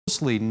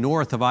mostly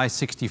north of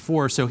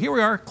I-64. So here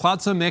we are,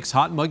 cloud sun mix,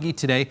 hot and muggy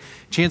today.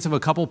 Chance of a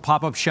couple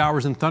pop-up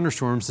showers and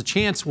thunderstorms. The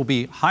chance will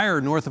be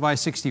higher north of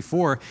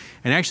I-64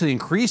 and actually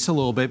increase a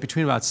little bit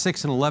between about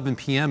 6 and 11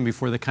 p.m.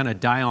 before they kind of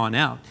die on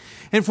out.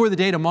 And for the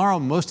day tomorrow,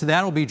 most of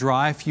that will be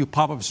dry. A few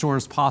pop-up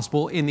storms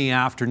possible in the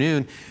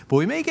afternoon. But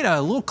we may get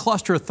a little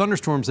cluster of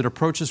thunderstorms that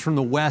approaches from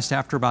the west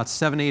after about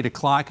 7, 8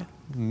 o'clock.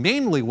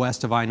 Mainly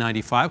west of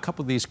I-95. A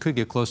couple of these could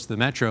get close to the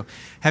metro.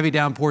 Heavy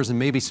downpours and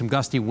maybe some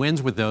gusty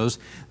winds with those.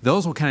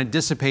 Those will kind of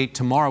dissipate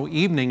tomorrow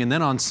evening, and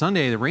then on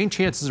Sunday, the rain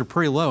chances are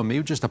pretty low.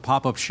 Maybe just a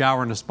pop-up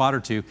shower and a spot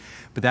or two,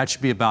 but that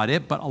should be about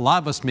it. But a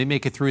lot of us may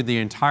make it through the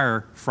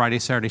entire Friday,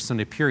 Saturday,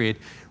 Sunday period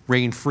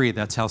rain-free.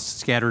 That's how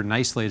scattered and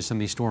isolated some of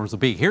these storms will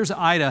be. Here's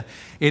Ida.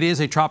 It is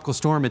a tropical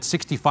storm at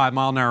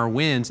 65-mile-an-hour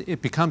winds.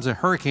 It becomes a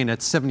hurricane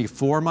at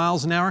 74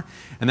 miles an hour,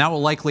 and that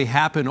will likely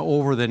happen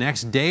over the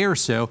next day or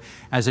so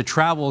as it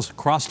travels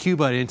across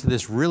Cuba into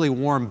this really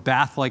warm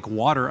bath-like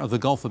water of the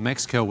Gulf of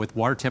Mexico with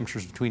water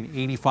temperatures between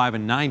 85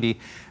 and 90,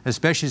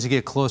 especially as you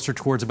get closer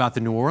towards about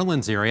the New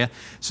Orleans area.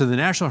 So the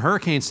National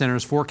Hurricane Center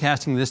is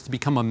forecasting this to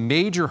become a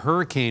major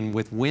hurricane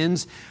with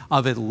winds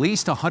of at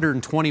least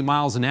 120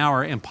 miles an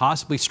hour and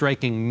possibly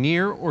striking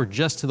near or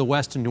just to the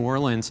west of New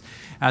Orleans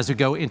as we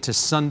go into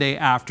Sunday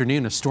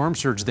afternoon. A storm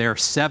surge there,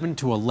 7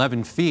 to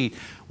 11 feet.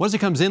 Once it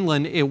comes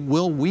inland, it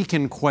will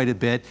weaken quite a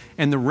bit,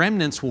 and the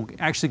remnants will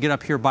actually get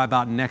up here by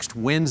about next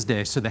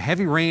Wednesday. So the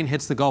heavy rain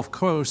hits the Gulf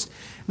Coast.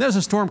 And as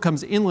the storm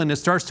comes inland, it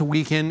starts to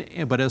weaken,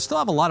 but it'll still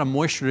have a lot of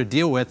moisture to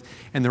deal with,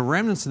 and the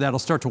remnants of that will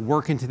start to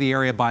work into the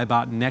area by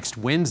about next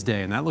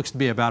Wednesday. And that looks to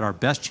be about our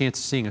best chance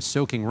of seeing a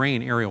soaking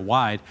rain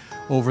area-wide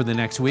over the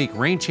next week.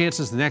 Rain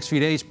chances the next few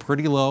days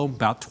pretty low,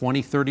 about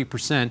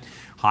 20–30%.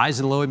 Highs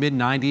in the low and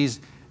mid-90s.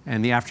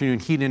 And the afternoon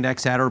heat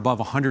index at or above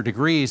 100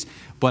 degrees.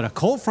 But a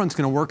cold front's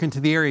going to work into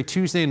the area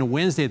Tuesday and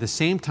Wednesday at the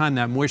same time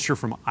that moisture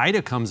from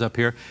Ida comes up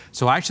here.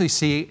 So I actually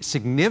see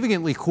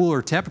significantly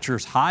cooler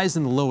temperatures, highs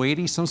in the low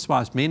 80s. Some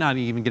spots may not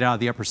even get out of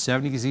the upper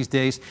 70s these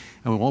days.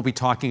 And we won't be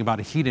talking about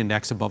a heat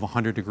index above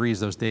 100 degrees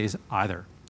those days either.